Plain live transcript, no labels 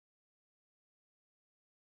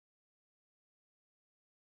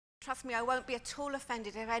Trust me, I won't be at all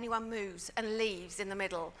offended if anyone moves and leaves in the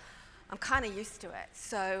middle. I'm kind of used to it.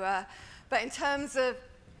 So, but in terms of,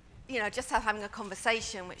 just having a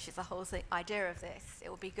conversation, which is the whole idea of this,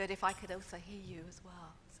 it would be good if I could also hear you as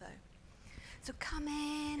well. So come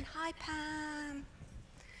in. Hi, Pam.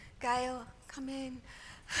 Gail, come in.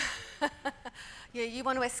 You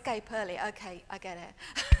want to escape early? Okay, I get it.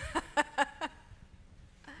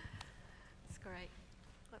 That's great.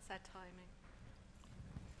 What's our timing?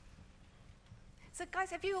 So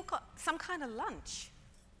guys, have you all got some kind of lunch?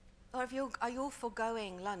 Or are you all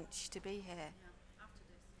foregoing lunch to be here? Yeah, after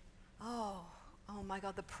this. Oh my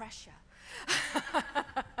God, the pressure.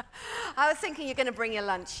 I was thinking you're going to bring your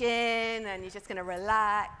lunch in and you're just going to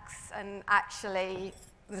relax, and actually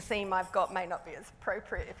the theme I've got may not be as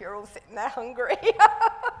appropriate if you're all sitting there hungry.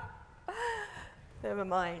 Never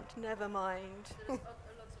mind. There's a lot of,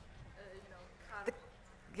 carb,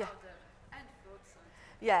 Yeah. powder, and fruits.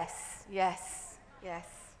 Yes. You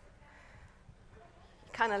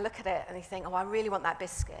kind of look at it and you think, oh, I really want that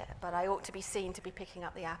biscuit, but I ought to be seen to be picking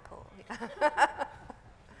up the apple.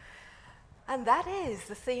 And that is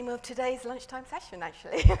the theme of today's lunchtime session,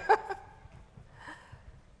 actually.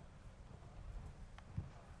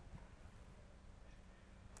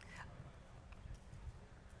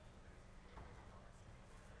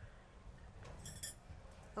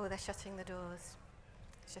 Oh, they're shutting the doors.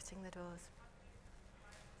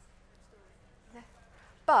 Yeah.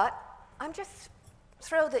 But I'm just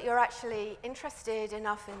thrilled that you're actually interested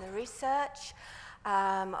enough in the research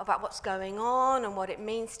about what's going on and what it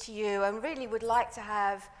means to you, and really would like to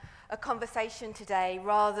have a conversation today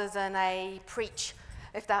rather than a preach,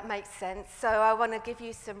 if that makes sense. So I want to give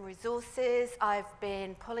you some resources. I've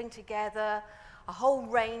been pulling together a whole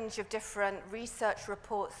range of different research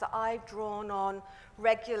reports that I've drawn on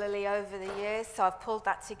regularly over the years. So I've pulled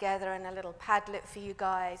that together in a little Padlet for you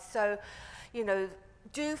guys. So,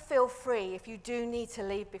 do feel free if you do need to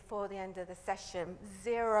leave before the end of the session.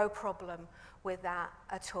 Zero problem with that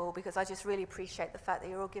at all, because I just really appreciate the fact that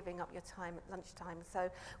you're all giving up your time at lunchtime. So I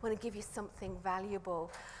want to give you something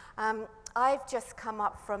valuable. I've just come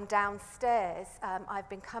up from downstairs. I've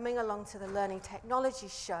been coming along to the Learning Technology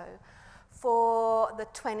Show for the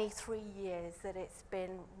 23 years that it's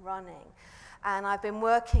been running. And I've been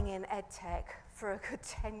working in EdTech for a good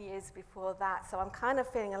 10 years before that, so I'm kind of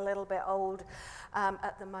feeling a little bit old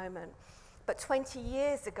at the moment. But 20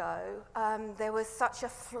 years ago, there was such a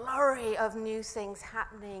flurry of new things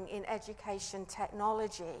happening in education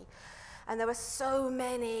technology. And there were so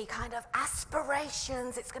many kind of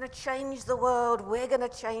aspirations. It's going to change the world. We're going to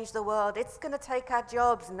change the world. It's going to take our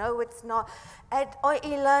jobs. No, it's not.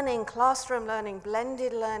 E-learning, classroom learning,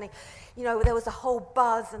 blended learning. There was a whole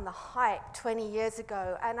buzz and the hype 20 years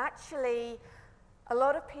ago. And actually, a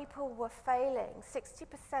lot of people were failing.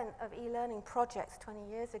 60% of e-learning projects 20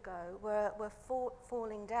 years ago were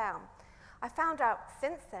falling down. I found out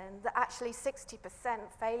since then that actually 60%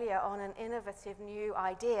 failure on an innovative new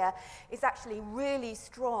idea is actually really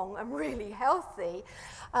strong and really healthy.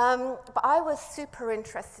 But I was super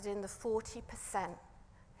interested in the 40%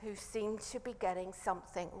 who seemed to be getting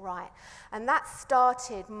something right. And that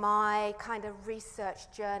started my kind of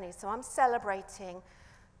research journey. So I'm celebrating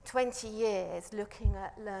 20 years looking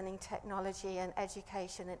at learning technology and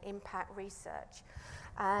education and impact research.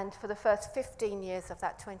 And for the first 15 years of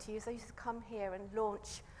that 20 years, I used to come here and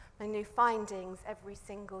launch my new findings every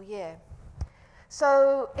single year.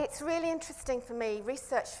 So it's really interesting for me,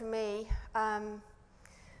 research for me.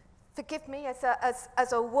 Forgive me,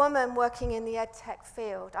 as a woman working in the EdTech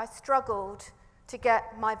field, I struggled to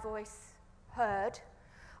get my voice heard.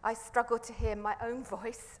 I struggled to hear my own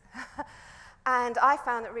voice. And I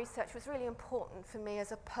found that research was really important for me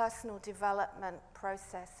as a personal development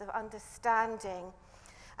process of understanding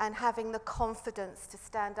and having the confidence to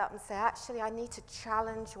stand up and say, actually, I need to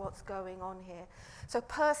challenge what's going on here. So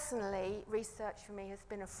personally, research for me has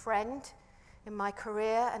been a friend in my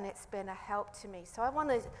career, and it's been a help to me. So I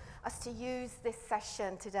wanted us to use this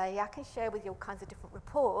session today. I can share with you all kinds of different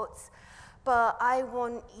reports, but I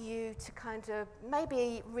want you to kind of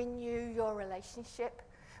maybe renew your relationship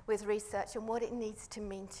with research and what it needs to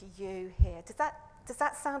mean to you here. Does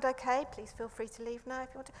that sound okay? Please feel free to leave now if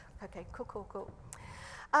you want to. Okay, cool.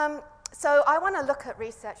 So I want to look at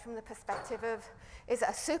research from the perspective of, is it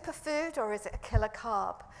a superfood or is it a killer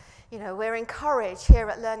carb? We're encouraged here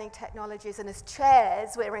at Learning Technologies, and as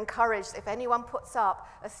chairs, we're encouraged, if anyone puts up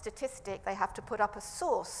a statistic, they have to put up a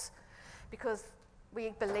source, because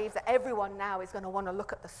we believe that everyone now is going to want to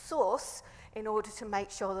look at the source in order to make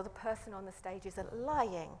sure that the person on the stage isn't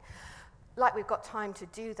lying. like we've got time to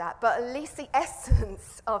do that, but at least the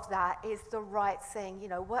essence of that is the right thing. You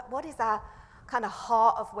know, what is our kind of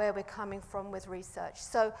heart of where we're coming from with research?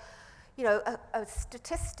 So, you know, a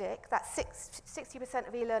statistic that 60%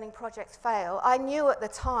 of e-learning projects fail. I knew at the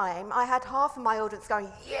time, I had half of my audience going,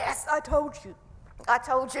 yes, I told you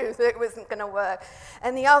that it wasn't going to work.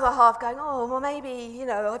 And the other half going, oh, well, maybe, you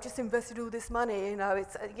know, I just invested all this money, you know,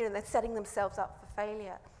 it's, you know, they're setting themselves up for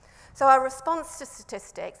failure. So our response to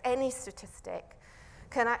statistics, any statistic,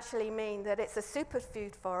 can actually mean that it's a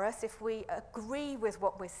superfood for us if we agree with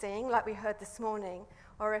what we're seeing, like we heard this morning,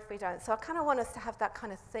 or if we don't. So I kind of want us to have that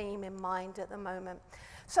kind of theme in mind at the moment.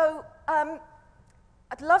 So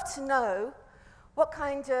I'd love to know what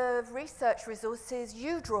kind of research resources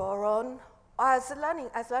you draw on as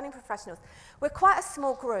learning professionals. We're quite a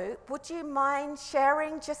small group. Would you mind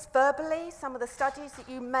sharing just verbally some of the studies that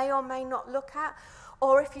you may or may not look at?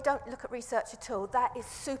 Or if you don't look at research at all, that is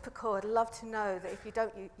super cool. I'd love to know that if you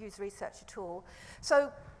don't use research at all.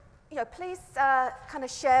 So, you know, please kind of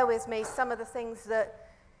share with me some of the things that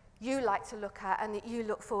you like to look at and that you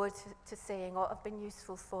look forward to seeing or have been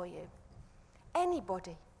useful for you.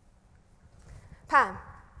 Anybody? Pam?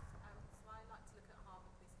 So I like to look at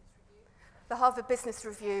Harvard Business Review. The Harvard Business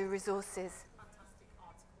Review resources. Fantastic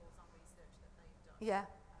articles on research that they've done. Yeah.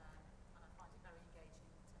 And I find it very engaging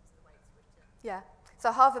in terms of the way it's written. Yeah.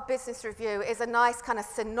 So Harvard Business Review is a nice kind of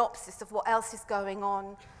synopsis of what else is going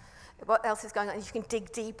on. And you can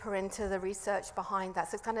dig deeper into the research behind that.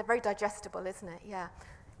 So it's kind of very digestible, isn't it? Yeah.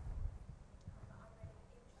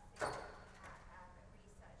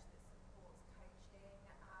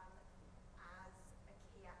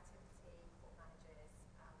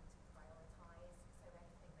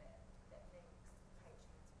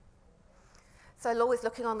 So always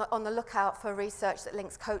looking on the lookout for research that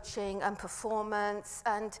links coaching and performance.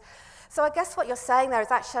 And so I guess what you're saying there is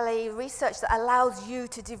actually research that allows you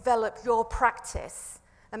to develop your practice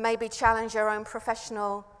and maybe challenge your own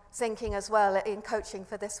professional thinking as well in coaching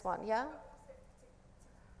for this one, yeah?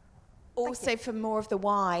 Also for more of the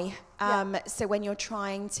why. So when you're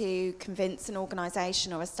trying to convince an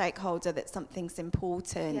organisation or a stakeholder that something's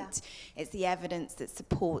important, it's the evidence that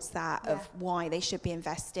supports that of why they should be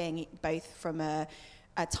investing, both from a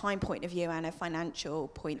time point of view and a financial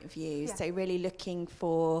point of view. So really looking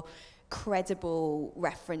for credible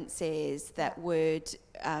references that would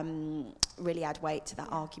really add weight to that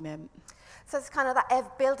argument. So it's kind of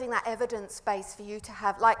that building that evidence base for you to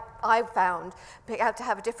have, like I've found, be able to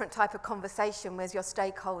have a different type of conversation with your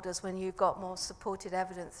stakeholders when you've got more supported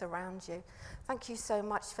evidence around you. Thank you so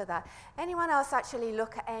much for that. Anyone else actually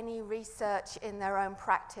look at any research in their own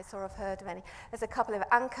practice or have heard of any? There's a couple of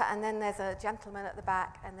Anka, and then there's a gentleman at the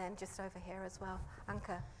back, and then just over here as well.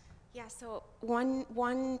 Anka. Yeah, so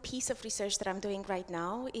one piece of research that I'm doing right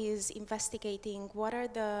now is investigating what are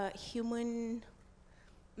the human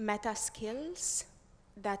meta skills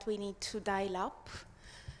that we need to dial up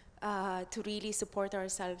to really support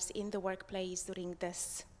ourselves in the workplace during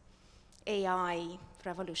this AI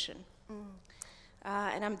revolution.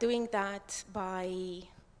 And I'm doing that by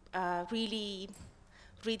really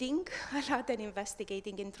reading a lot and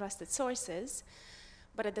investigating in trusted sources,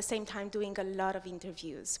 but at the same time doing a lot of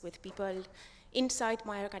interviews with people inside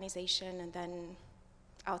my organization and then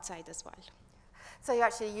outside as well. So you're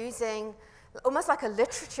actually using almost like a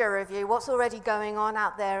literature review, what's already going on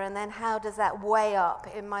out there, and then how does that weigh up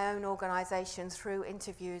in my own organization through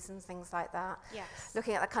interviews and things like that? Yes.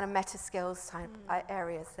 Looking at the kind of meta skills type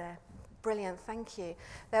areas there. Brilliant, thank you.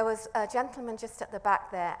 There was a gentleman just at the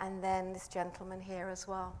back there, and then this gentleman here as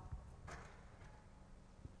well.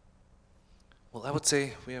 Well, I would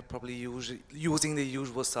say we are probably using the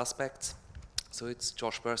usual suspects. So it's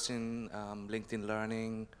Josh Burstyn, LinkedIn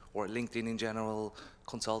Learning, or LinkedIn in general,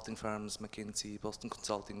 consulting firms, McKinsey, Boston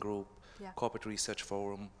Consulting Group, Corporate Research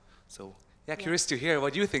Forum. So, curious to hear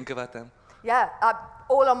what you think about them. Yeah,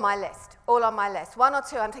 all on my list, all on my list. One or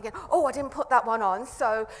two, I'm thinking, oh, I didn't put that one on.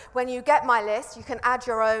 So when you get my list, you can add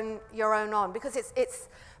your own on, because it's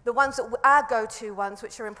the ones that our go-to ones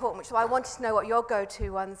which are important. So I wanted to know what your go-to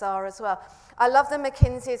ones are as well. I love the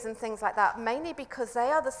McKinseys and things like that, mainly because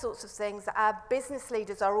they are the sorts of things that our business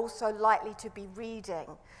leaders are also likely to be reading.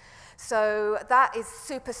 So that is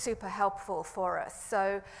super, super helpful for us.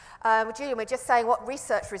 So Julian, we're just saying what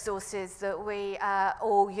research resources that we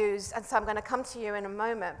all use, and so I'm going to come to you in a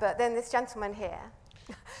moment, but then this gentleman here,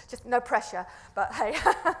 just no pressure, but hey.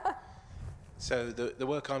 So the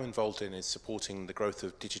work I'm involved in is supporting the growth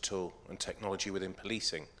of digital and technology within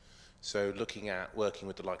policing. So looking at working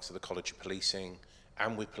with the likes of the College of Policing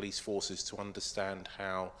and with police forces to understand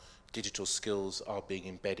how digital skills are being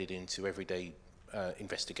embedded into everyday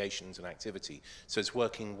investigations and activity. So it's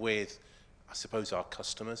working with, I suppose, our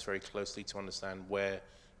customers very closely to understand where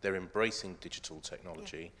they're embracing digital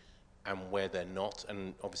technology and where they're not,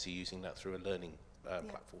 and obviously using that through a learning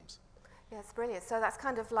platforms. Yeah, it's brilliant. So that's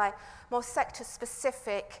kind of like more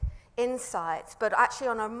sector-specific insights, but actually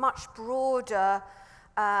on a much broader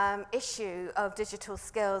issue of digital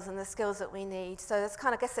skills and the skills that we need. So there's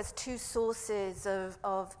kind of, I guess there's two sources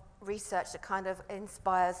of research that kind of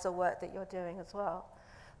inspires the work that you're doing as well.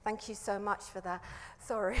 Thank you so much for that.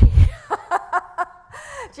 Sorry.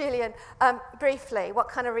 Julian, briefly, what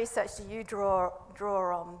kind of research do you draw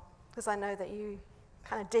on? Because I know that you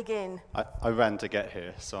kind of dig in. I ran to get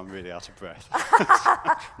here, so I'm really out of breath.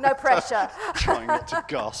 No pressure. Trying not to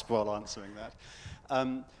gasp while answering that.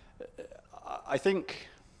 I think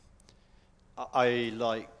I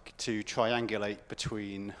like to triangulate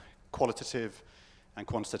between qualitative and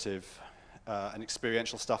quantitative and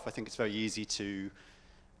experiential stuff. I think it's very easy to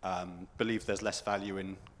believe there's less value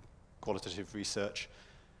in qualitative research,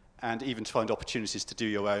 and even to find opportunities to do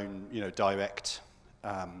your own, direct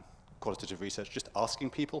qualitative research. Just asking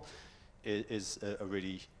people is a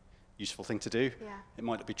really useful thing to do. Yeah. It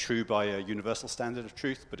might not be true by a universal standard of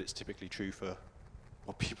truth, but it's typically true for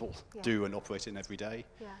what people do and operate in every day.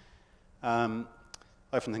 Yeah.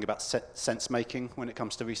 I often think about sense-making when it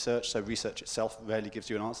comes to research. So research itself rarely gives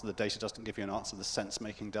you an answer. The data doesn't give you an answer. The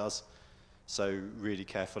sense-making does. So really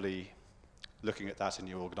carefully looking at that in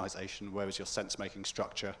your organization. Where is your sense-making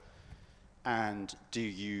structure? And do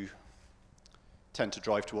you tend to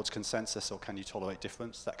drive towards consensus, or can you tolerate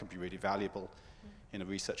difference? That can be really valuable in a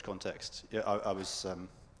research context. Yeah, I was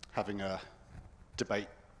having a debate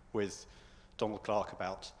with Donald Clark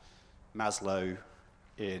about Maslow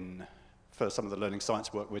for some of the learning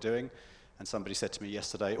science work we're doing, and somebody said to me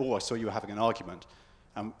yesterday, "Oh, I saw you were having an argument,"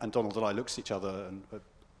 and Donald and I looked at each other, and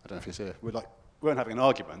I don't know if he's here, we weren't having an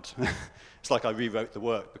argument. It's like I rewrote the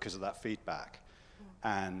work because of that feedback,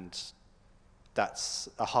 and that's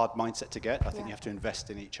a hard mindset to get. I think you have to invest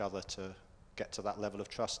in each other to get to that level of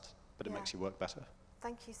trust, but it makes you work better.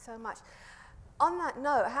 Thank you so much. On that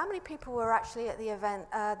note, how many people were actually at the event,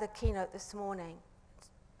 the keynote this morning?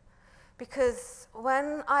 Because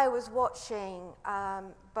when I was watching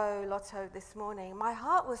Bo Lotto this morning, my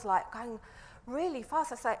heart was like going really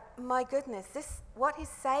fast. I was like, my goodness, what he's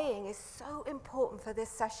saying is so important for this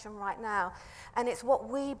session right now. And it's what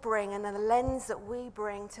we bring and the lens that we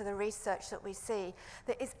bring to the research that we see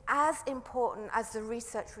that is as important as the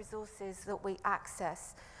research resources that we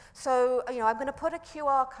access. So, I'm going to put a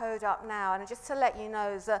QR code up now, and just to let you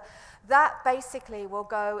know that basically will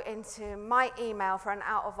go into my email for an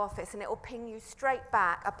out of office, and it will ping you straight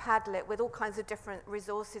back a Padlet with all kinds of different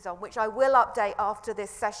resources on, which I will update after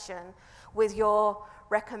this session with your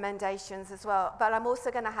recommendations as well. But I'm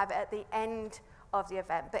also going to have it at the end of the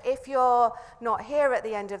event. But if you're not here at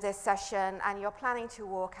the end of this session and you're planning to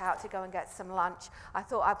walk out to go and get some lunch, I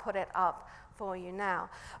thought I'd put it up for you now.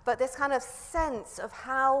 But this kind of sense of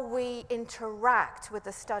how we interact with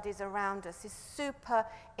the studies around us is super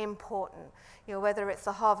important. Whether it's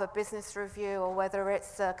the Harvard Business Review or whether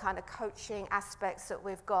it's the kind of coaching aspects that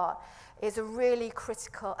we've got is a really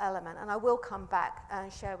critical element. And I will come back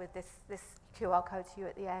and share with this QR code to you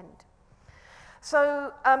at the end.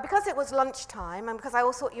 So because it was lunchtime, and because I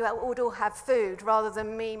also thought you would all have food rather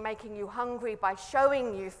than me making you hungry by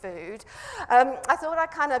showing you food, I thought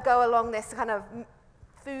I'd kind of go along this kind of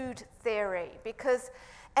food theory, because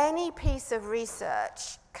any piece of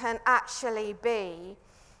research can actually be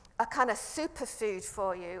a kind of superfood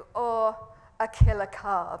for you or a killer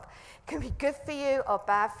carb. It can be good for you or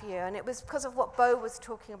bad for you, and it was because of what Bo was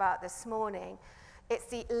talking about this morning. It's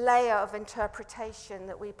the layer of interpretation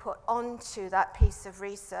that we put onto that piece of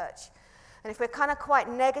research. And if we're kind of quite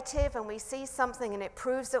negative and we see something and it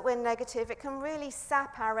proves that we're negative, it can really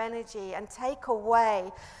sap our energy and take away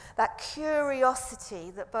that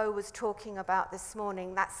curiosity that Bo was talking about this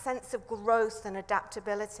morning, that sense of growth and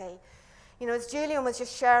adaptability. As Julian was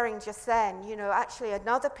just sharing just then, actually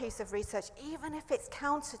another piece of research, even if it's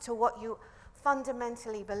counter to what you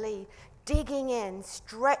fundamentally believe, digging in,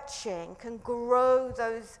 stretching, can grow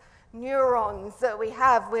those neurons that we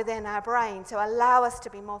have within our brain to allow us to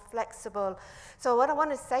be more flexible. So what I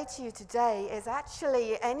want to say to you today is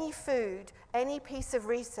actually any food, any piece of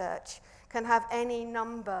research can have any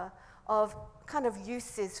number of kind of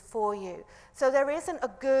uses for you. So there isn't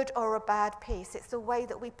a good or a bad piece. It's the way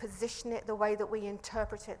that we position it, the way that we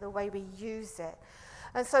interpret it, the way we use it.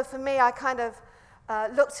 And so for me, I kind of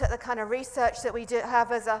looked at the kind of research that we do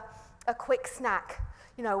have as a quick snack.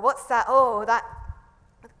 What's that? Oh, that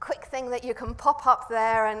quick thing that you can pop up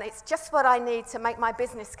there, and it's just what I need to make my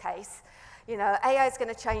business case. You know, AI is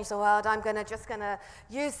going to change the world. I'm just going to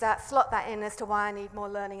use that, slot that in as to why I need more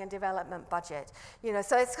learning and development budget. You know,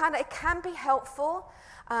 so it's kind of, it can be helpful,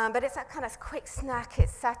 but it's that kind of quick snack.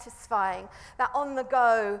 It's satisfying. That on the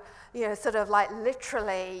go, you know, sort of like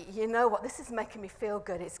literally, you know what, this is making me feel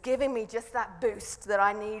good. It's giving me just that boost that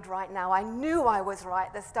I need right now. I knew I was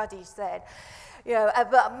right, the study said. You know,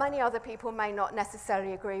 but many other people may not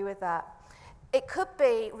necessarily agree with that. It could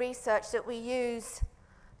be research that we use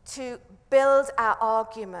to build our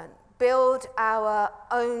argument, build our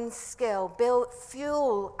own skill,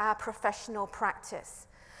 fuel our professional practice.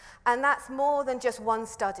 And that's more than just one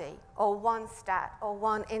study or one stat or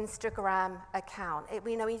one Instagram account.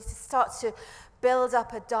 We need to start to build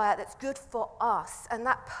up a diet that's good for us. And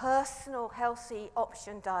that personal healthy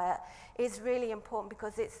option diet is really important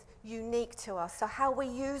because it's unique to us. So how we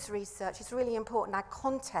use research is really important. Our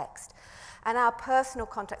context and our personal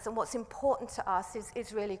context and what's important to us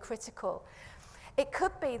is really critical. It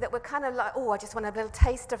could be that we're kind of like, oh, I just want a little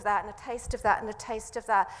taste of that and a taste of that and a taste of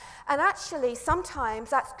that. And actually, sometimes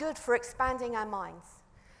that's good for expanding our minds.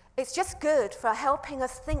 It's just good for helping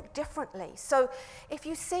us think differently. So if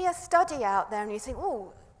you see a study out there and you think,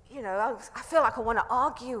 oh, you know, I feel like I want to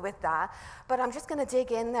argue with that, but I'm just going to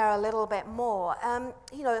dig in there a little bit more,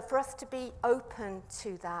 you know, for us to be open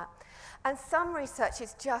to that. And some research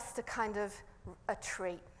is just a kind of a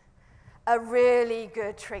treat, a really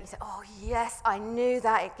good treat. Oh, yes, I knew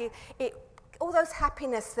that. All those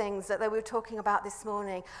happiness things that they were talking about this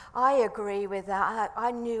morning, I agree with that.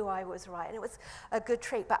 I knew I was right, and it was a good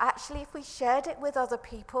treat. But actually, if we shared it with other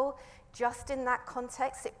people, just in that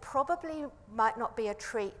context, it probably might not be a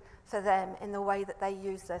treat for them in the way that they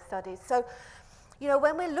use their studies. So, you know,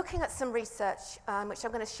 when we're looking at some research, which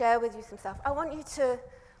I'm going to share with you some stuff, I want you to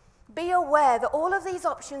be aware that all of these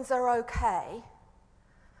options are okay,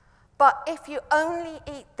 but if you only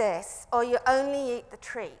eat this or you only eat the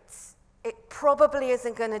treats, it probably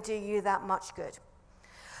isn't going to do you that much good.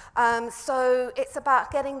 So it's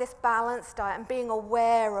about getting this balanced diet and being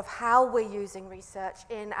aware of how we're using research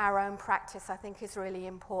in our own practice, I think, is really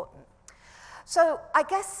important. So I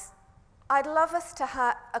guess I'd love us to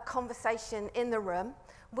have a conversation in the room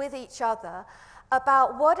with each other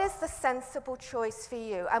about what is the sensible choice for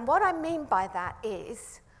you. And what I mean by that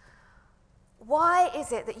is, why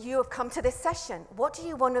is it that you have come to this session? What do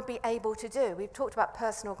you want to be able to do? We've talked about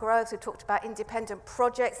personal growth, we've talked about independent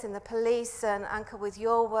projects in the police, and Anka with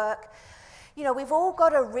your work. You know, we've all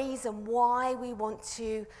got a reason why we want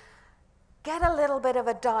to get a little bit of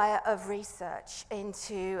a diet of research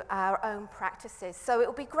into our own practices. So it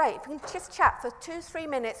would be great if we can just chat for 2-3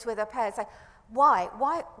 minutes with a pair and say, why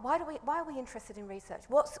are we interested in research?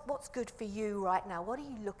 What's good for you right now? What are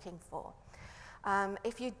you looking for?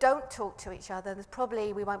 If you don't talk to each other, there's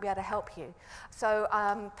probably we won't be able to help you. So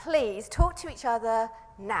please talk to each other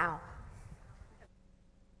now.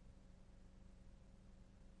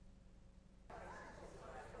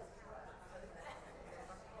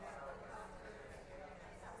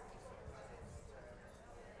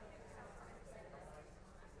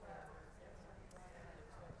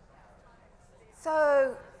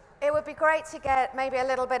 So it would be great to get maybe a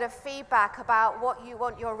little bit of feedback about what you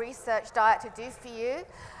want your research diet to do for you.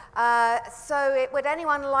 Would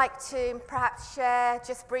anyone like to perhaps share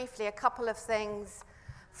just briefly a couple of things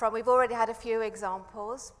from, we've already had a few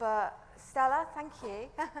examples, but Stella, thank you.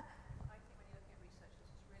 I think when you look at research,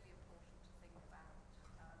 it's really important to think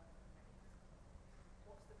about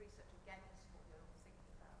what's the research against what you're thinking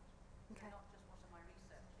about. Okay. Not just what am I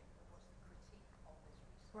researching, but what's the critique of this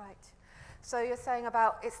research. Right. So you're saying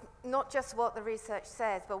about it's not just what the research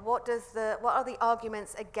says, but what are the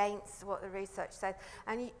arguments against what the research says?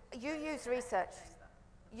 And you use research.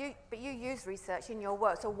 But you use research in your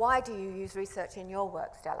work. So why do you use research in your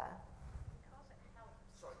work, Stella? Because it helps.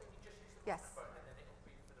 Sorry, can you just use the yes. microphone and then it'll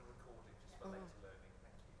be for the recording, just for later learning.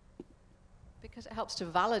 Thank you. Because it helps to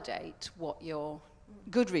validate what your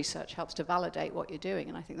good research helps to validate what you're doing,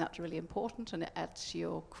 and I think that's really important, and it adds to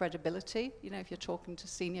your credibility. You know, if you're talking to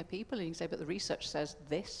senior people and you say, but the research says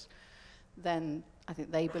this, then I think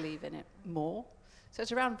they believe in it more. So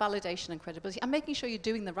it's around validation and credibility and making sure you're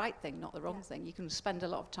doing the right thing, not the wrong thing. You can spend a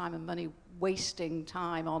lot of time and money wasting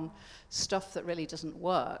time on stuff that really doesn't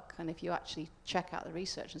work, and if you actually check out the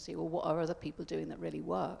research and see, well, what are other people doing that really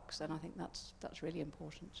works, then I think that's really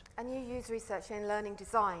important. And you use research in learning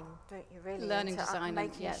design, don't you, really? Learning design,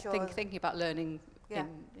 and sure thinking about learning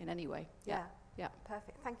in any way. Yeah. Yeah.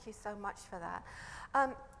 Perfect. Thank you so much for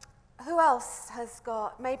that. Who else has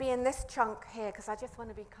got, maybe in this chunk here, because I just want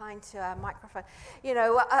to be kind to our microphone, you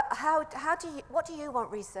know, what do you want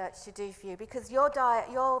research to do for you? Because your diet,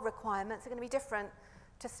 your requirements are going to be different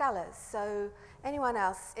to sellers. So anyone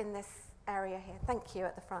else in this area here? Thank you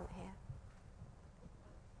at the front here.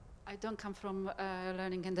 I don't come from a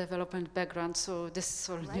learning and development background, so this is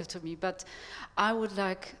all new to me. But I would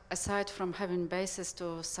like, aside from having basis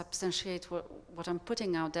to substantiate what I'm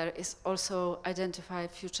putting out there, is also identify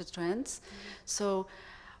future trends. So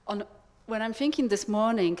when I'm thinking this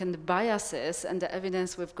morning and the biases and the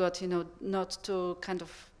evidence we've got, not to kind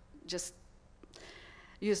of just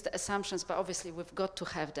use the assumptions, but obviously we've got to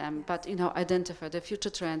have them, but, identify the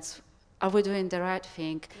future trends. Are we doing the right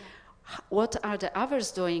thing? Yeah. What are the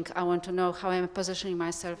others doing? I want to know how I'm positioning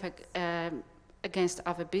myself against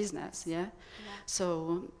other business,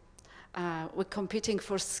 So we're competing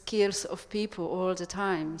for skills of people all the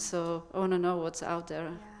time, so I want to know what's out there.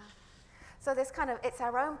 Yeah. So this it's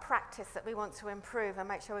our own practice that we want to improve and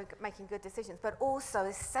make sure we're making good decisions, but also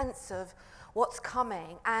a sense of what's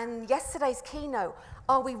coming. And yesterday's keynote,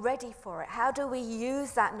 are we ready for it? How do we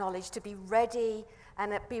use that knowledge to be ready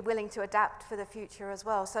and be willing to adapt for the future as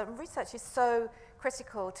well? So research is so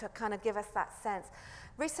critical to kind of give us that sense.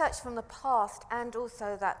 Research from the past and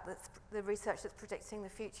also that's the research that's predicting the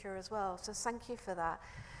future as well. So thank you for that.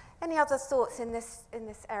 Any other thoughts in this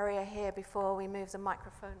area here before we move the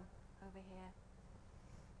microphone over here?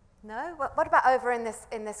 No? What about over in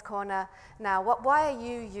this corner now? Why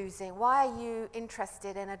are you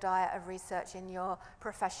interested in a diet of research in your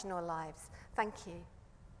professional lives? Thank you.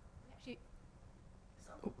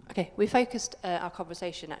 Okay, we focused our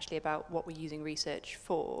conversation actually about what we're using research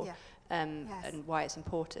for and why it's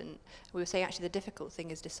important. We were saying actually the difficult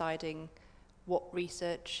thing is deciding what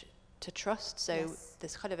research to trust. So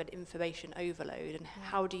there's kind of an information overload, and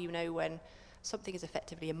how do you know when something is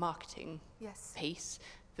effectively a marketing piece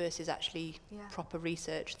versus actually proper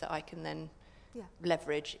research that I can then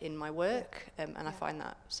leverage in my work? And I find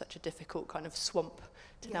that such a difficult kind of swamp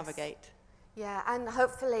to navigate. Yeah, and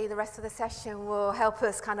hopefully the rest of the session will help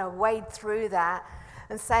us kind of wade through that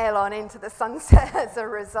and sail on into the sunset as a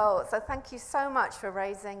result. So thank you so much for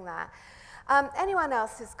raising that. Anyone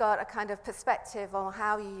else has got a kind of perspective on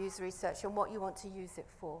how you use research and what you want to use it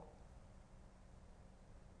for?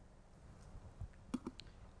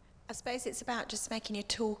 I suppose it's about just making your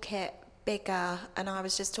toolkit bigger, and I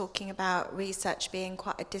was just talking about research being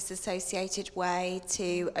quite a disassociated way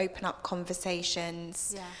to open up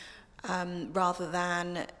conversations. Rather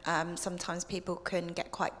than sometimes people can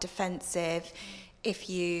get quite defensive if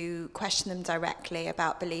you question them directly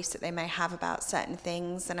about beliefs that they may have about certain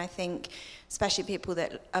things. And I think especially people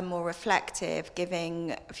that are more reflective,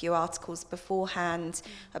 giving a few articles beforehand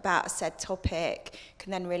about a said topic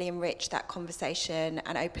can then really enrich that conversation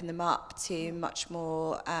and open them up to much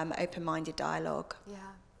more open-minded dialogue. Yeah,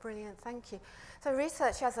 brilliant, thank you. So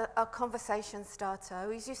research as a conversation starter. I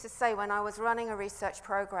always used to say when I was running a research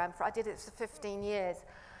program, I did it for 15 years,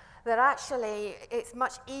 that actually it's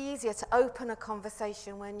much easier to open a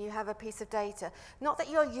conversation when you have a piece of data. Not that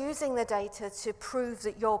you're using the data to prove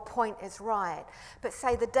that your point is right, but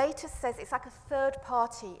say the data says it's like a third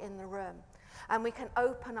party in the room. And we can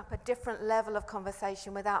open up a different level of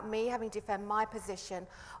conversation without me having to defend my position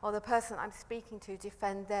or the person I'm speaking to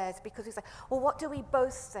defend theirs, because we say, well, what do we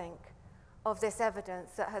both think of this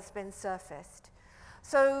evidence that has been surfaced?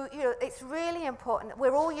 So, it's really important.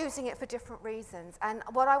 We're all using it for different reasons. And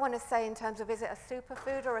what I want to say in terms of, is it a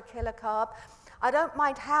superfood or a killer carb? I don't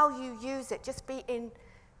mind how you use it. Just be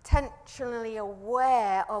intentionally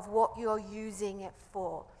aware of what you're using it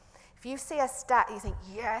for. If you see a stat, you think,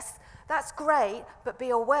 yes, that's great, but be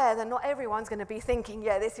aware that not everyone's going to be thinking,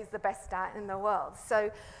 yeah, this is the best stat in the world. So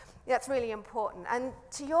that's really important. And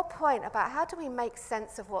to your point about how do we make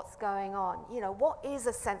sense of what's going on, what is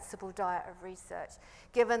a sensible diet of research,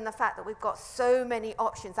 given the fact that we've got so many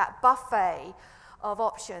options, that buffet of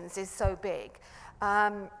options is so big.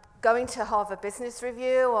 Going to Harvard Business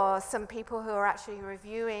Review, or some people who are actually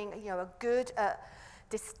reviewing, are good at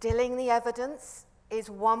distilling the evidence, is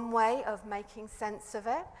one way of making sense of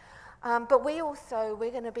it. But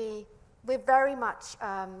we're very much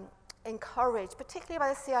encouraged, particularly by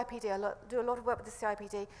the CIPD, I do a lot of work with the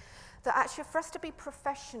CIPD, that actually for us to be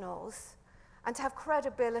professionals and to have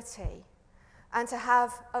credibility and to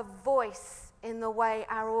have a voice in the way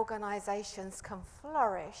our organizations can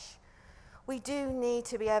flourish, we do need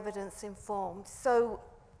to be evidence informed. So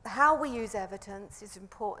how we use evidence is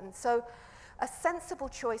important. So a sensible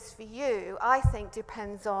choice for you, I think,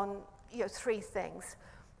 depends on three things.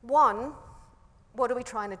 One, what are we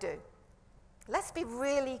trying to do? Let's be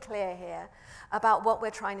really clear here about what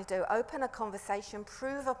we're trying to do. Open a conversation,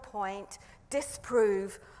 prove a point,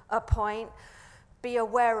 disprove a point, be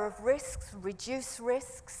aware of risks, reduce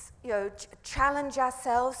risks, challenge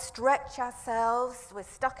ourselves, stretch ourselves. We're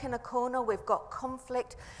stuck in a corner, we've got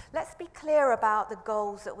conflict. Let's be clear about the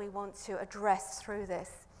goals that we want to address through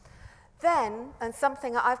this. Then, and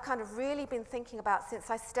something that I've kind of really been thinking about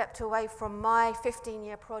since I stepped away from my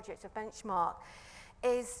 15-year project of Benchmark,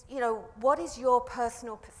 is, what is your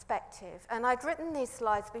personal perspective? And I'd written these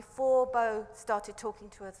slides before Bo started talking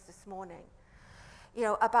to us this morning,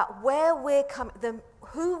 about where we're coming,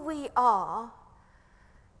 who we are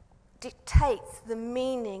dictates the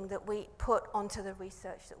meaning that we put onto the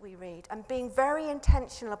research that we read, and being very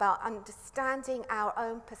intentional about understanding our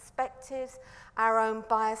own perspectives, our own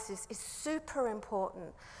biases is super important.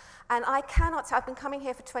 And I've been coming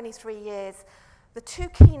here for 23 years. The 2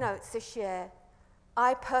 keynotes this year,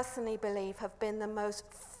 I personally believe, have been the most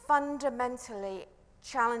fundamentally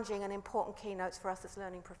challenging and important keynotes for us as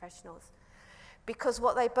learning professionals. Because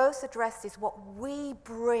what they both addressed is what we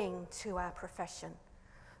bring to our profession.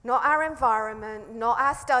 Not our environment, not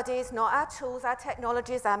our studies, not our tools, our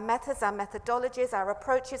technologies, our methods, our methodologies, our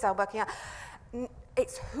approaches, our working out.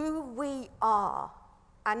 It's who we are,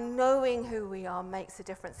 and knowing who we are makes a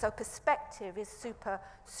difference. So perspective is super,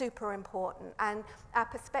 super important. And our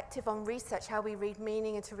perspective on research, how we read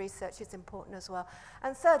meaning into research, is important as well.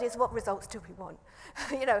 And third is, what results do we want?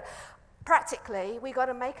 Practically, we've got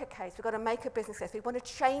to make a case, we've got to make a business case. We want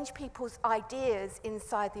to change people's ideas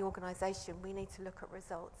inside the organization. We need to look at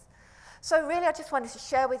results. So really, I just wanted to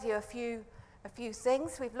share with you a few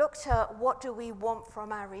things. We've looked at what do we want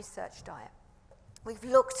from our research diet. We've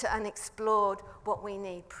looked at and explored what we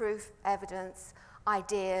need: proof, evidence,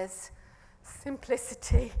 ideas,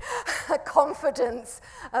 simplicity, confidence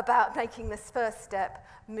about making this first step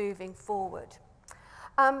moving forward.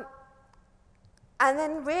 And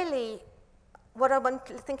then really, what I'm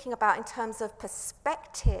thinking about in terms of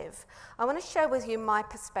perspective, I want to share with you my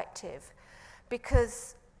perspective,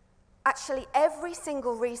 because actually every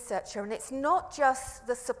single researcher, and it's not just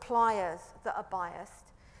the suppliers that are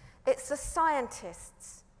biased, it's the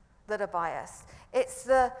scientists that are biased, it's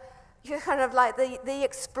the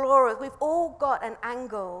explorers. We've all got an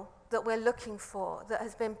angle that we're looking for that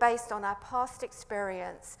has been based on our past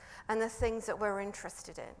experience and the things that we're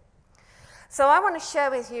interested in. So I want to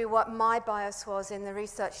share with you what my bias was in the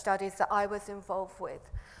research studies that I was involved with.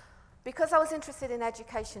 Because I was interested in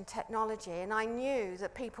education technology, and I knew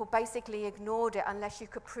that people basically ignored it unless you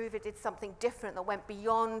could prove it did something different that went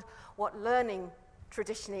beyond what learning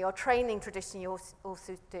traditionally or training traditionally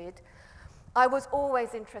also did, I was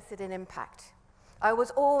always interested in impact. I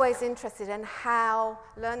was always interested in how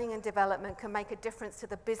learning and development can make a difference to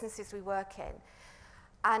the businesses we work in,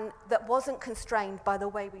 and that wasn't constrained by the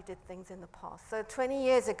way we did things in the past. So 20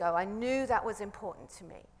 years ago, I knew that was important to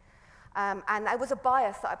me. And it was a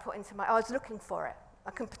bias that I put into I was looking for it.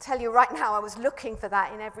 I can tell you right now, I was looking for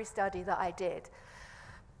that in every study that I did.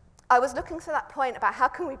 I was looking for that point about how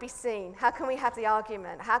can we be seen? How can we have the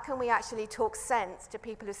argument? How can we actually talk sense to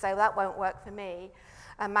people who say, well, that won't work for me,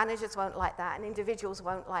 and managers won't like that, and individuals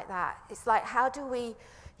won't like that. It's like, how do we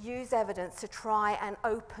use evidence to try and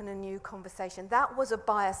open a new conversation? That was a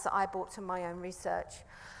bias that I brought to my own research.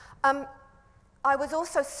 I was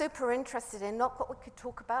also super interested in not what we could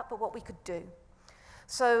talk about, but what we could do.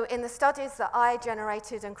 So in the studies that I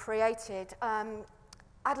generated and created, I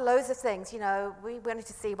had loads of things. We wanted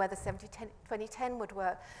to see whether 70-20-10 would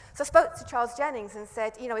work. So I spoke to Charles Jennings and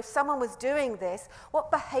said, if someone was doing this, what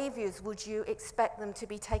behaviors would you expect them to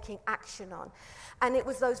be taking action on? And it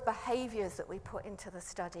was those behaviors that we put into the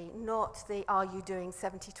study, not the are you doing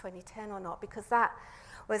 70-20-10 or not, because that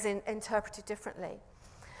was interpreted differently.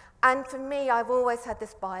 And for me, I've always had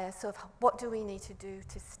this bias of what do we need to do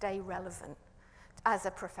to stay relevant as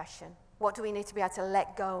a profession? What do we need to be able to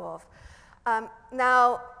let go of?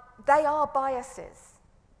 Now, they are biases.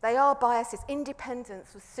 They are biases.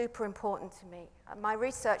 Independence was super important to me. My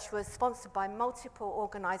research was sponsored by multiple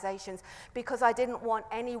organizations because I didn't want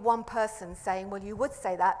any one person saying, well, you would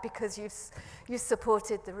say that because you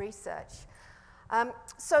supported the research.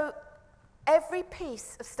 So every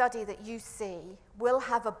piece of study that you see will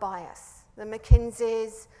have a bias. The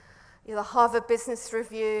McKinsey's, the Harvard Business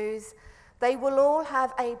Reviews, they will all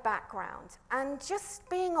have a background. And just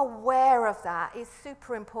being aware of that is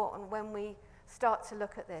super important when we start to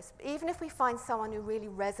look at this. Even if we find someone who really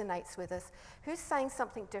resonates with us, who's saying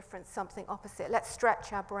something different, something opposite, let's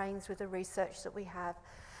stretch our brains with the research that we have.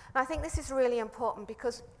 And I think this is really important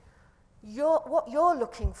because what you're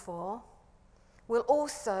looking for will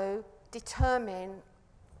also determine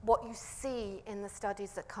what you see in the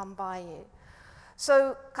studies that come by you.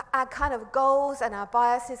 So our kind of goals and our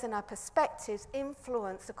biases and our perspectives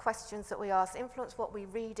influence the questions that we ask, influence what we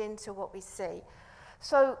read into, what we see.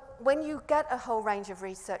 So when you get a whole range of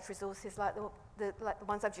research resources like the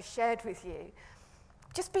ones I've just shared with you,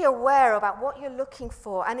 just be aware about what you're looking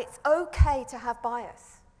for, and it's okay to have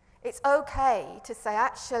bias. It's okay to say,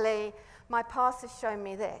 actually, my past has shown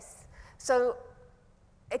me this. So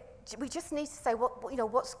we just need to say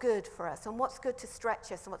what's good for us and what's good to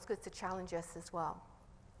stretch us and what's good to challenge us as well.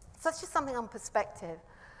 So that's just something on perspective.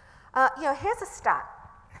 Here's a stat.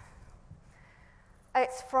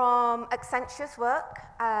 It's from Accenture's work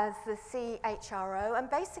as the CHRO, and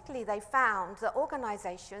basically they found that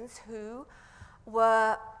organizations who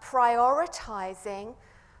were prioritizing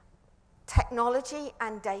technology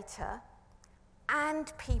and data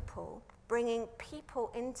and people, bringing people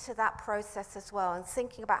into that process as well and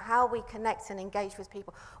thinking about how we connect and engage with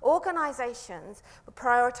people. Organizations were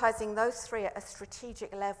prioritizing those three at a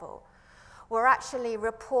strategic level. We're actually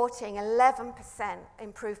reporting 11%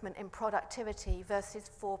 improvement in productivity versus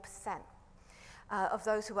 4% of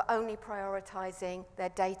those who were only prioritizing their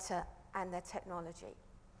data and their technology.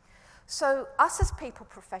 So us as people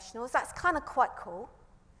professionals, that's kind of quite cool.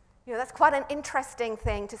 That's quite an interesting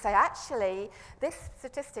thing to say. Actually, this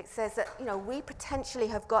statistic says that, we potentially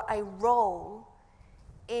have got a role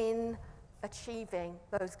in achieving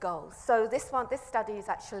those goals. So this study is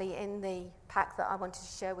actually in the pack that I wanted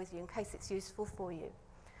to share with you in case it's useful for you.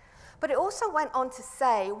 But it also went on to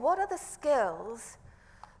say, what are the skills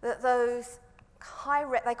that those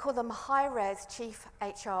they call them high-res chief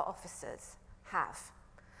HR officers have,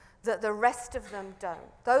 that the rest of them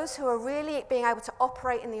don't? Those who are really being able to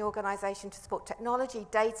operate in the organization to support technology,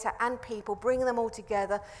 data, and people, bring them all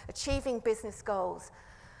together, achieving business goals.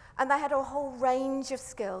 And they had a whole range of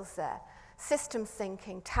skills there. Systems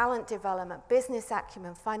thinking, talent development, business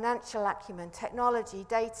acumen, financial acumen, technology,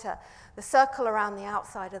 data. The circle around the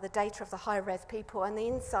outside are the data of the high-res people, and the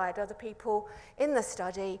inside are the people in the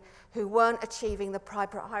study who weren't achieving the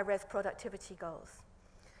high-res productivity goals.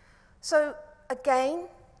 So again,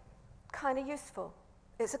 kind of useful.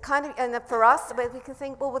 It's a kind of, and for us, we can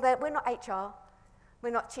think, well, we're not HR. We're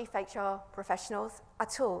not chief HR professionals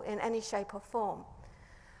at all in any shape or form.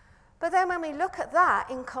 But then when we look at that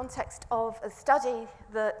in context of a study,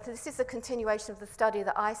 this is a continuation of the study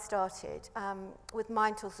that I started with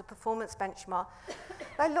Mind Tools, the performance benchmark.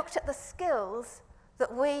 I looked at the skills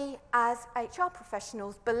that we as HR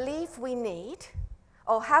professionals believe we need,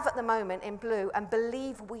 or have at the moment in blue, and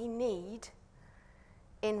believe we need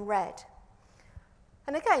in red.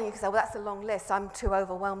 And again, you can say, well, that's a long list. I'm too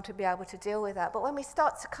overwhelmed to be able to deal with that. But when we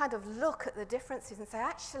start to kind of look at the differences and say,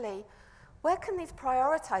 actually, where can these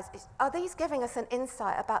prioritize? Are these giving us an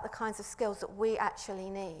insight about the kinds of skills that we actually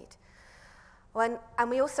need? And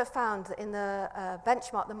we also found that in the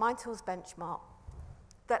benchmark, the Mind Tools benchmark,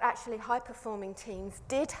 that actually high-performing teams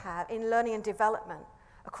did have, in learning and development,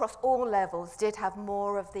 across all levels, did have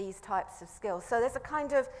more of these types of skills. So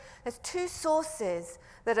there's two sources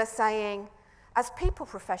that are saying, as people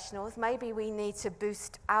professionals, maybe we need to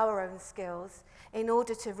boost our own skills in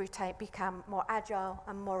order to become more agile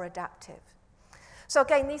and more adaptive. So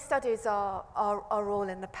again, these studies are all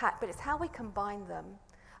in the pack, but it's how we combine them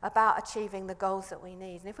about achieving the goals that we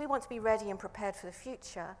need. And if we want to be ready and prepared for the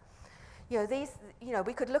future,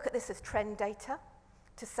 we could look at this as trend data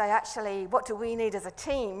to say, actually, what do we need as a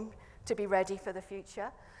team to be ready for the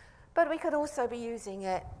future? But we could also be using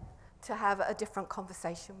it to have a different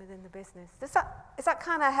conversation within the business. Does that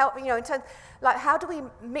kind of help, in terms, like, how do we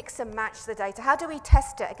mix and match the data? How do we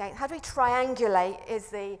test it again? How do we triangulate is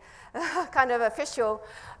the kind of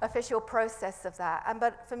official process of that.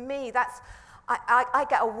 But for me, I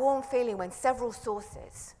get a warm feeling when several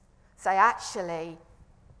sources say, actually,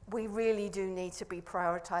 we really do need to be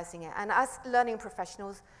prioritizing it. And as learning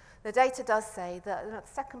professionals, the data does say that the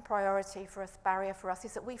second priority for us, barrier for us,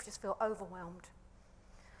 is that we just feel overwhelmed,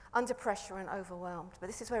 under pressure and overwhelmed. But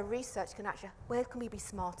this is where research can actually, where can we be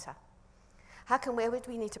smarter? Where would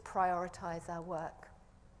we need to prioritize our work?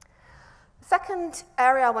 The second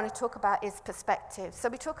area I want to talk about is perspective. So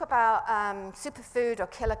we talk about superfood or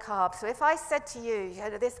killer carbs. So if I said to you,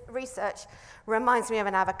 this research reminds me of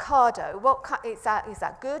an avocado, is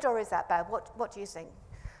that good or is that bad? What do you think?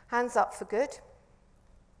 Hands up for good.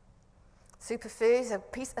 Superfoods, a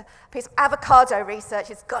piece of avocado research,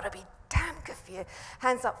 it's got to be damn good for you.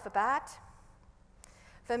 Hands up for bad.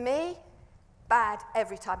 For me, bad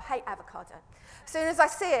every time. Hate avocado. As soon as I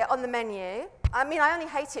see it on the menu, I only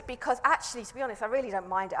hate it because actually, to be honest, I really don't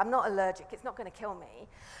mind it. I'm not allergic. It's not going to kill me.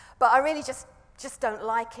 But I really just don't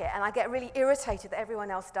like it. And I get really irritated that everyone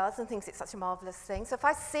else does and thinks it's such a marvelous thing. So if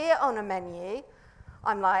I see it on a menu,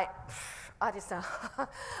 I'm like, I just know,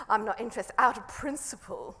 I'm not interested. Out of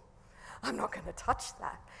principle, I'm not going to touch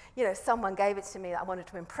that. You know, someone gave it to me that I wanted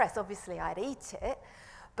to impress. Obviously, I'd eat it.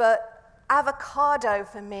 But avocado,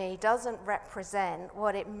 for me, doesn't represent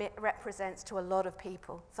what it represents to a lot of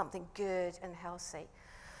people, something good and healthy.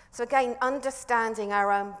 So again, understanding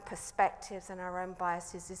our own perspectives and our own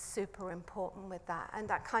biases is super important with that. And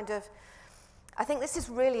that kind of, I think this is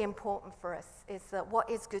really important for us, is that what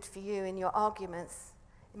is good for you in your arguments,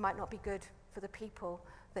 it might not be good for the people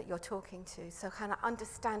that you're talking to. So kind of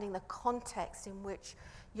understanding the context in which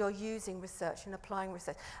you're using research and applying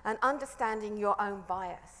research, and understanding your own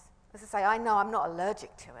bias. As I say, I know I'm not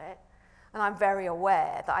allergic to it, and I'm very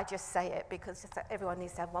aware that I just say it because just everyone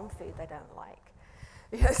needs to have one food they don't like.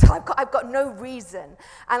 You know, so I've got no reason.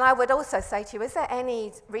 And I would also say to you, is there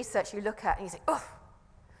any research you look at and you say, oh,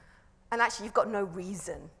 and actually you've got no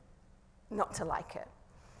reason not to like it.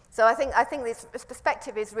 So I think this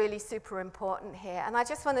perspective is really super important here. And I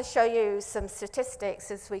just want to show you some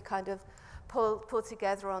statistics as we kind of pull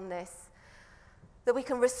together on this, that we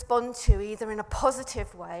can respond to either in a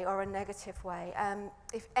positive way or a negative way.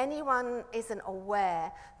 If anyone isn't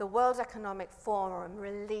aware, the World Economic Forum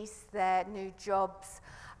released their new jobs,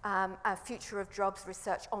 future of jobs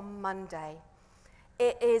research on Monday.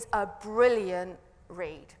 It is a brilliant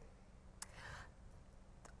read.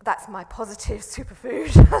 That's my positive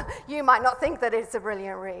superfood. You might not think that it's a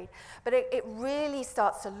brilliant read, but it really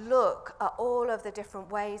starts to look at all of the different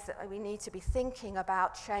ways that we need to be thinking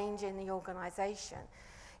about change in the organization.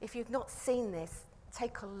 If you've not seen this,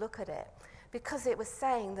 take a look at it, because it was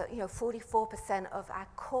saying that 44% of our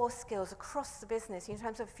core skills across the business in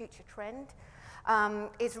terms of future trend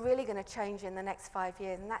is really going to change in the next 5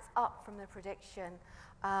 years, and that's up from the prediction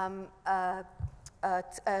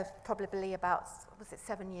probably about, was it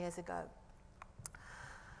 7 years ago.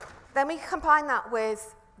 Then we combine that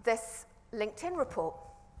with this LinkedIn report.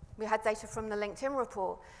 We had data from the LinkedIn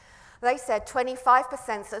report. They said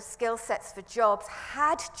 25% of skill sets for jobs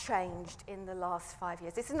had changed in the last 5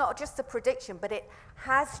 years. This is not just a prediction, but it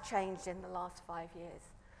has changed in the last 5 years.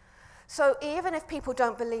 So even if people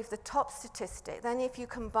don't believe the top statistic, then if you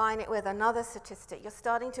combine it with another statistic, you're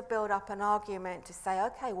starting to build up an argument to say,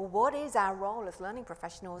 okay, well, what is our role as learning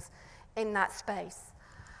professionals in that space?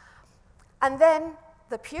 And then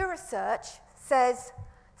the Pew Research says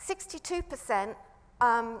 62%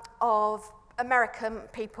 of American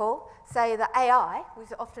people say that AI, which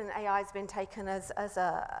often AI has been taken as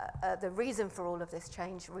the reason for all of this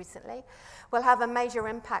change recently, will have a major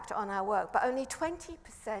impact on our work. But only 20%,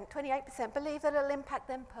 28% believe that it'll impact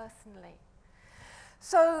them personally.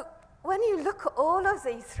 So when you look at all of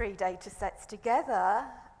these three data sets together,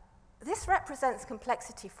 this represents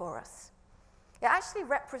complexity for us. It actually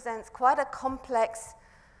represents quite a complex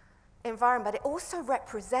environment, but it also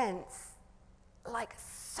represents like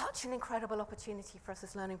such an incredible opportunity for us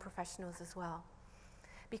as learning professionals as well.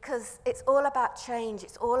 Because it's all about change.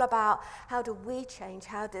 It's all about how do we change?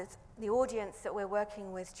 How does the audience that we're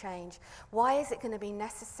working with change? Why is it going to be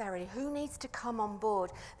necessary? Who needs to come on board?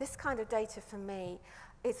 This kind of data for me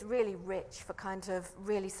is really rich for kind of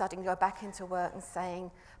really starting to go back into work and saying,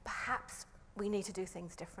 perhaps we need to do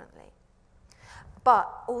things differently.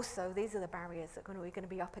 But also, these are the barriers that we're going to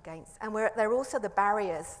be up against. And they're also the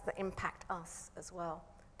barriers that impact us as well.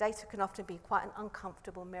 Data can often be quite an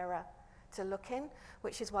uncomfortable mirror to look in,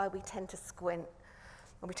 which is why we tend to squint.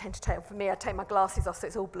 And we tend to take, for me, I take my glasses off so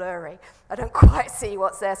it's all blurry. I don't quite see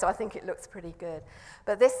what's there, so I think it looks pretty good.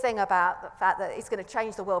 But this thing about the fact that it's going to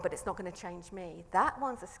change the world, but it's not going to change me, that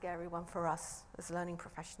one's a scary one for us as learning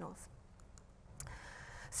professionals.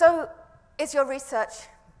 So, is your research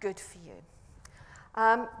good for you?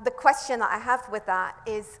 The question that I have with that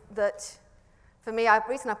is that, for me, the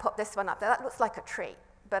reason I popped this one up there, that looks like a treat.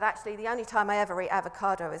 But actually, the only time I ever eat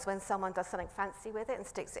avocado is when someone does something fancy with it and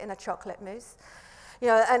sticks it in a chocolate mousse.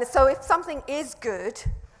 And so if something is good,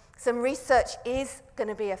 some research is going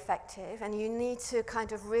to be effective, and you need to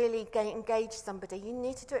kind of really engage somebody. You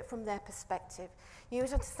need to do it from their perspective. You need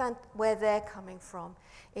to understand where they're coming from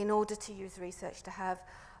in order to use research to have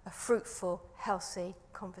a fruitful, healthy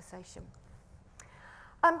conversation.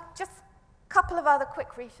 Just a couple of other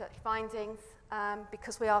quick research findings,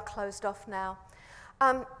 because we are closed off now.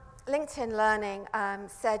 LinkedIn Learning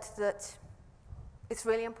said that it's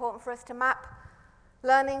really important for us to map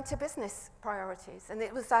learning to business priorities. And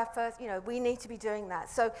it was our first, we need to be doing that.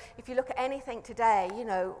 So if you look at anything today,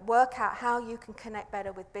 work out how you can connect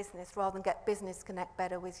better with business rather than get business connect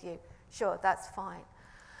better with you. Sure, that's fine.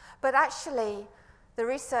 But actually, the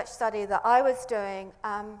research study that I was doing,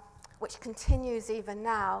 which continues even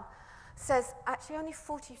now, says actually only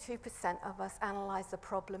 42% of us analyze the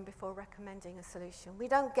problem before recommending a solution. We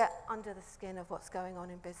don't get under the skin of what's going on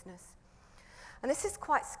in business. And this is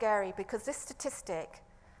quite scary because this statistic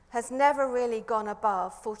has never really gone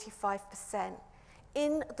above 45%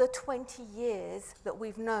 in the 20 years that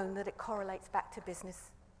we've known that it correlates back to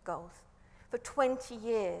business goals. For 20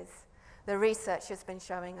 years, the research has been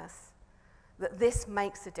showing us that this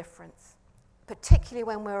makes a difference, particularly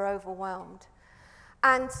when we're overwhelmed.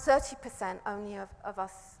 And 30% only of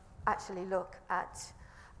us actually look at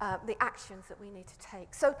the actions that we need to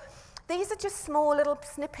take. So these are just small little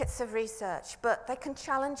snippets of research, but they can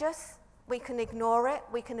challenge us. We can ignore it.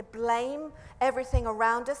 We can blame everything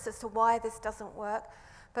around us as to why this doesn't work.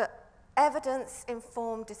 But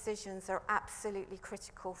evidence-informed decisions are absolutely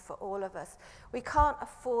critical for all of us. We can't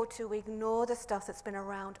afford to ignore the stuff that's been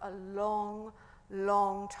around a long,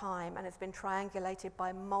 long time and it's been triangulated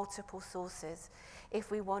by multiple sources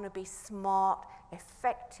if we want to be smart,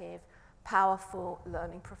 effective, powerful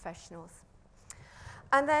learning professionals.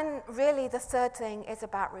 And then really the third thing is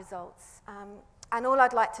about results. And all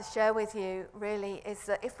I'd like to share with you really is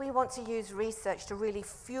that if we want to use research to really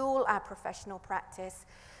fuel our professional practice,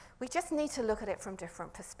 we just need to look at it from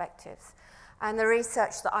different perspectives. And the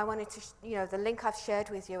research that I wanted to, the link I've shared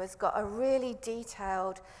with you has got a really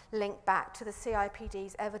detailed link back to the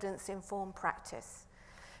CIPD's evidence-informed practice.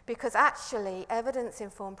 Because actually,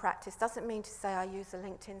 evidence-informed practice doesn't mean to say I use the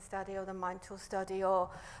LinkedIn study or the MindTool study or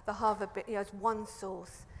the Harvard, as one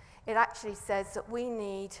source. It actually says that we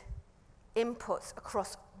need inputs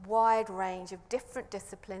across a wide range of different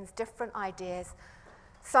disciplines, different ideas,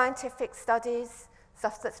 scientific studies,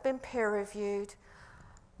 stuff that's been peer-reviewed,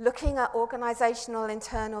 looking at organizational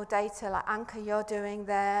internal data like Anka you're doing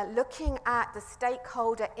there, looking at the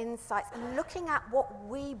stakeholder insights, and looking at what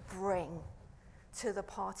we bring to the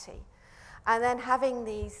party. And then having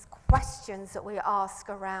these questions that we ask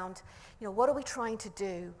around, what are we trying to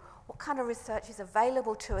do? What kind of research is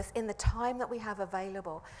available to us in the time that we have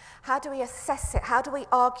available? How do we assess it? How do we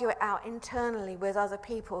argue it out internally with other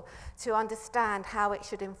people to understand how it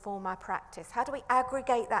should inform our practice? How do we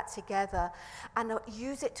aggregate that together and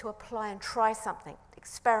use it to apply and try something,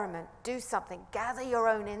 experiment, do something, gather your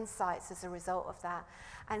own insights as a result of that,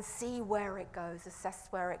 and see where it goes, assess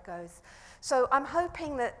where it goes. So I'm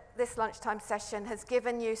hoping that this lunchtime session has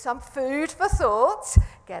given you some food for thought,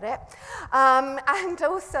 get it? And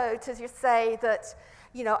also to just say that,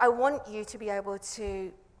 I want you to be able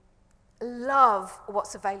to love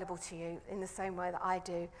what's available to you in the same way that I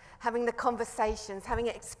do. Having the conversations, having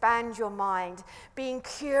it expand your mind, being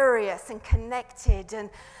curious and connected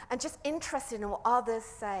and just interested in what others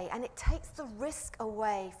say. And it takes the risk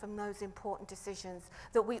away from those important decisions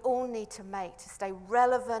that we all need to make to stay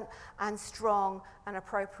relevant and strong and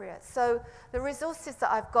appropriate. So the resources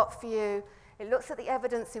that I've got for you, it looks at the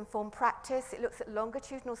evidence-informed practice, it looks at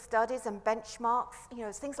longitudinal studies and benchmarks,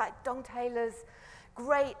 things like Don Taylor's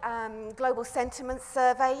great global sentiment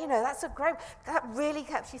survey, that really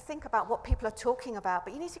helps you think about what people are talking about,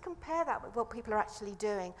 but you need to compare that with what people are actually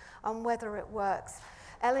doing and whether it works.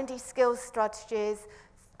 L&D skills strategies,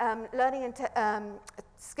 learning and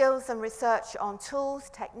skills and research on tools,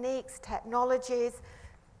 techniques, technologies.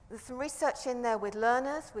 There's some research in there with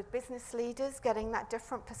learners, with business leaders, getting that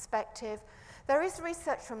different perspective. There is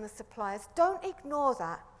research from the suppliers. Don't ignore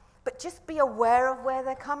that, but just be aware of where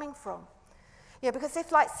they're coming from. Because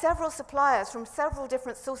if several suppliers from several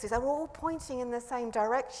different sources are all pointing in the same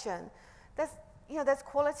direction, there's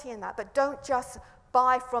quality in that. But don't just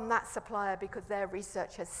buy from that supplier because their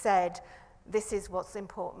research has said this is what's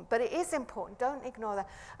important. But it is important. Don't ignore that.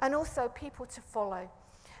 And also people to follow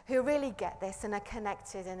who really get this and are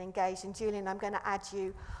connected and engaged. And Julian, I'm going to add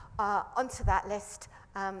you onto that list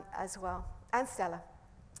as well. And Stella.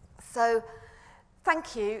 So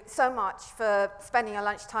thank you so much for spending your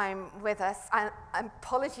lunchtime with us. And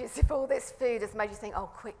apologies if all this food has made you think, oh,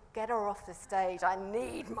 quick, get her off the stage. I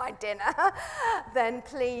need my dinner. Then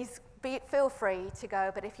please feel free to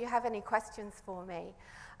go. But if you have any questions for me,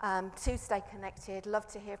 to stay connected, love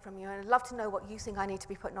to hear from you. And I'd love to know what you think I need to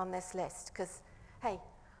be putting on this list. Because, hey,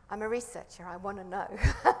 I'm a researcher. I want to know.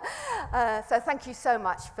 So thank you so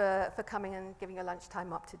much for coming and giving your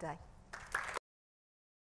lunchtime up today.